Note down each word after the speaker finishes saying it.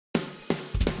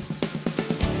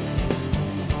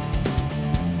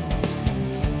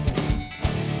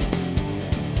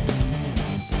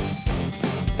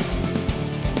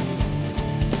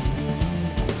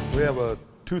have a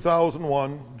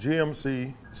 2001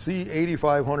 GMC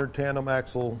C8500 tandem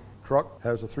axle truck.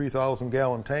 Has a 3,000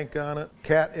 gallon tank on it.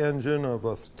 Cat engine of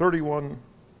a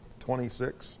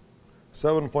 3126,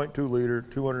 7.2 liter,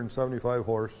 275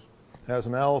 horse. Has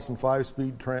an Allison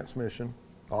 5-speed transmission,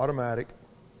 automatic.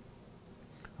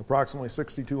 Approximately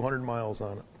 6,200 miles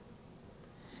on it.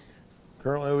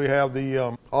 Currently we have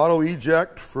the auto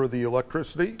eject for the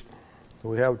electricity.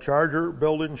 We have charger,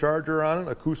 built-in charger on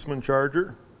it, a Kussmaul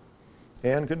charger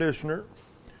and conditioner.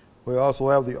 We also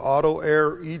have the auto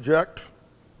air eject,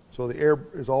 so the air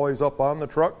is always up on the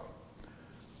truck,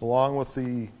 along with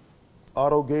the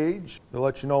auto gauge to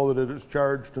let you know that it is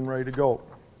charged and ready to go.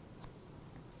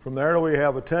 From there we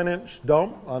have a 10-inch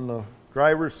dump on the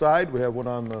driver's side. We have one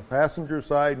on the passenger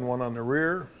side and one on the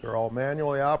rear. They're all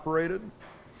manually operated.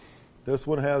 This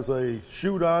one has a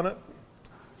chute on it.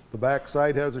 The back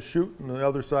side has a chute and the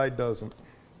other side doesn't.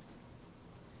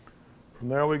 From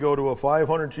there we go to a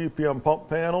 500 GPM pump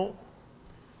panel.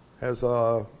 Has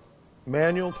a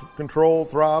manual control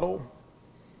throttle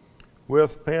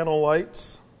with panel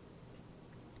lights.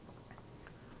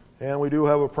 And we do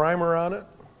have a primer on it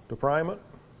to prime it.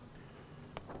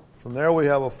 From there we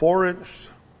have a 4-inch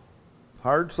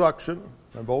hard suction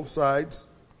on both sides.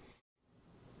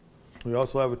 We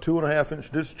also have a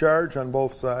 2.5-inch discharge on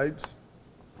both sides,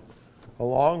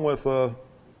 along with a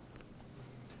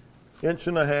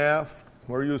 1.5 inch.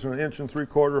 We're using an 1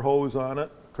 3/4 hose on it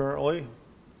currently.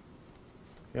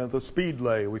 And the speed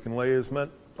lay, we can lay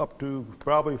up to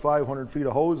probably 500 feet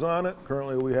of hose on it.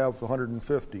 Currently we have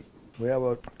 150. We have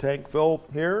a tank fill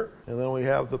here, and then we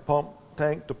have the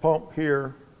tank to pump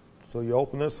here. So you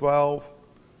open this valve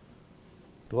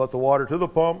to let the water to the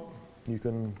pump. You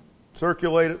can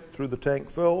circulate it through the tank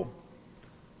fill.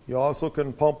 You also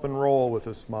can pump and roll with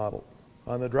this model.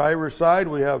 On the driver's side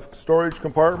we have storage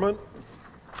compartment.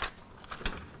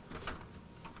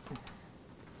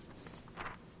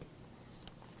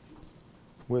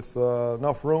 With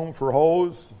enough room for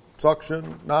hose,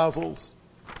 suction, nozzles.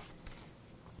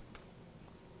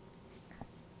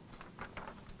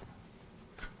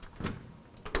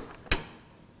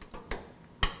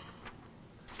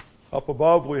 Up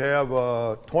above we have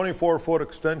a 24-foot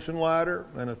extension ladder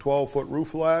and a 12-foot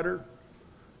roof ladder.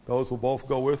 Those will both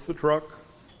go with the truck.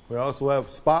 We also have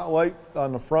spotlight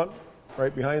on the front,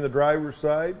 right behind the driver's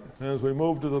side. And as we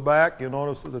move to the back, you'll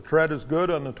notice that the tread is good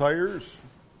on the tires.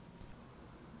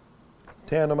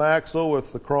 Tandem axle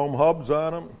with the chrome hubs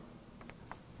on them.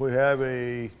 We have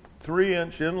a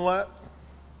 3-inch inlet,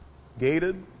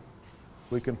 gated.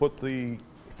 We can put the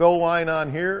fill line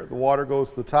on here. The water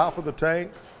goes to the top of the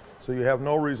tank, so you have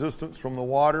no resistance from the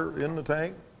water in the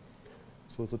tank.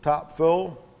 So it's a top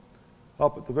fill.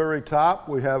 Up at the very top,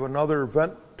 we have another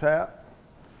vent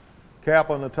cap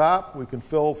on the top. We can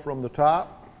fill from the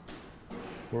top,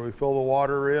 where we fill the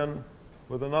water in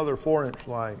with another 4-inch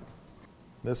line.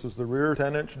 This is the rear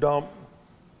 10-inch dump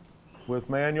with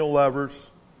manual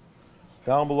levers.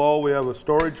 Down below we have a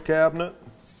storage cabinet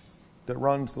that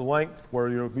runs the length, where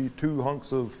there'll be 2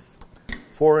 hunks of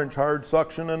 4-inch hard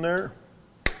suction in there,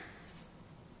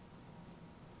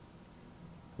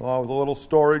 along with a little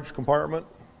storage compartment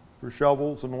for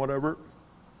shovels and whatever.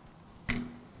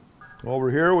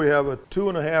 Over here we have a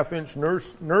 2.5-inch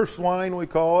nurse line, we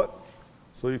call it,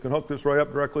 so you can hook this right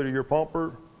up directly to your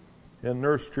pumper and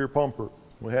nurse to your pumper.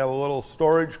 We have a little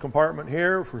storage compartment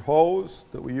here for hose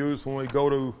that we use when we go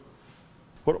to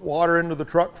put water into the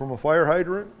truck from a fire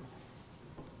hydrant.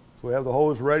 So we have the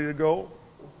hose ready to go.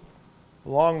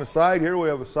 Along the side here we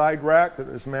have a side rack that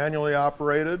is manually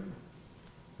operated.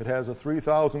 It has a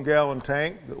 3,000 gallon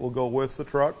tank that will go with the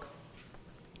truck.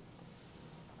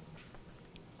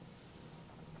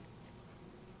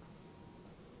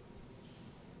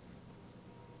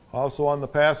 Also on the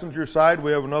passenger side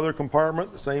we have another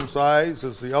compartment the same size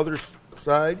as the other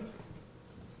side,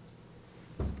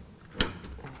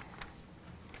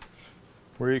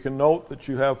 where you can note that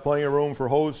you have plenty of room for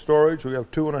hose storage. We have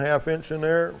 2.5-inch in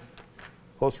there,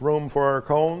 plus room for our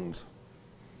cones.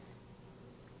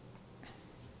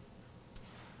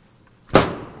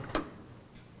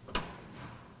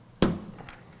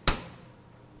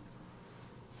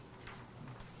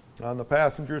 On the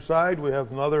passenger side, we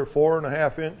have another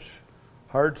 4.5-inch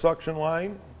hard suction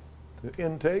line to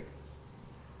intake.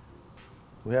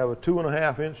 We have a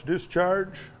 2.5-inch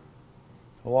discharge,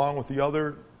 along with the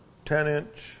other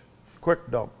 10-inch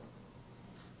quick dump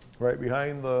right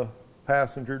behind the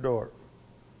passenger door.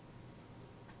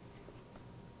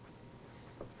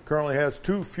 Currently has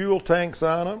 2 fuel tanks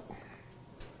on it.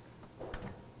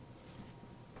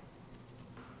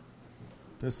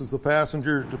 This is the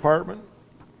passenger department.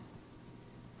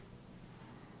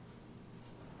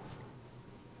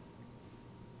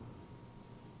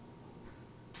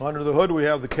 Under the hood we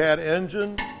have the Cat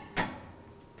engine.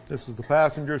 This is the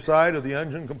passenger side of the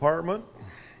engine compartment,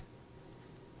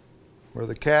 where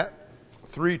the Cat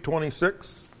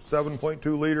 326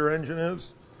 7.2 liter engine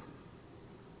is.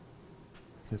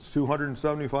 It's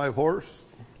 275 horse.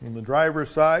 On the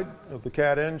driver's side of the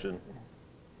Cat engine,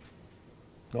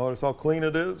 notice how clean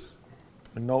it is.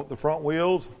 And note the front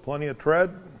wheels, plenty of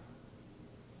tread.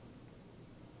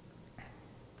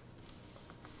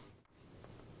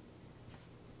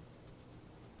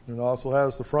 It also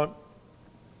has the front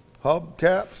hub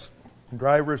caps,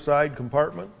 driver's side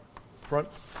compartment, front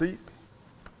seat.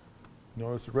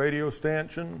 Notice the radio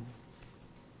stanchion.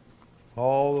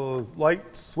 All the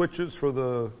light switches for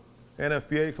the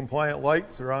NFPA compliant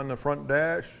lights are on the front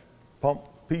dash. Pump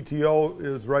PTO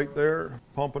is right there,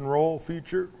 pump and roll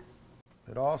feature.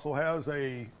 It also has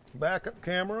a backup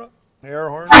camera, air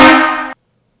horn,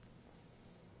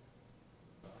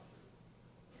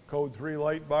 code 3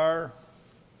 light bar.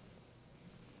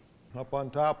 Up on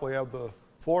top we have the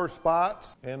 4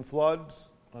 spots and floods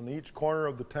on each corner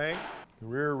of the tank. The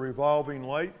rear revolving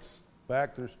lights.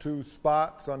 Back there's 2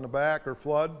 spots on the back or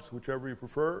floods, whichever you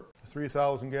prefer. A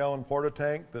 3,000 gallon porta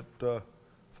tank that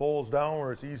folds down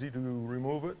where it's easy to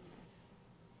remove it.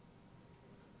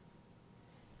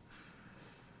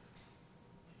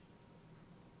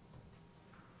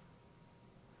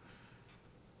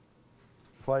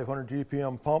 .500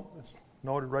 GPM pump. It's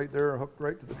noted right there, hooked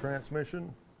right to the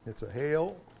transmission. It's a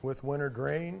Hale with winter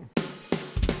drain.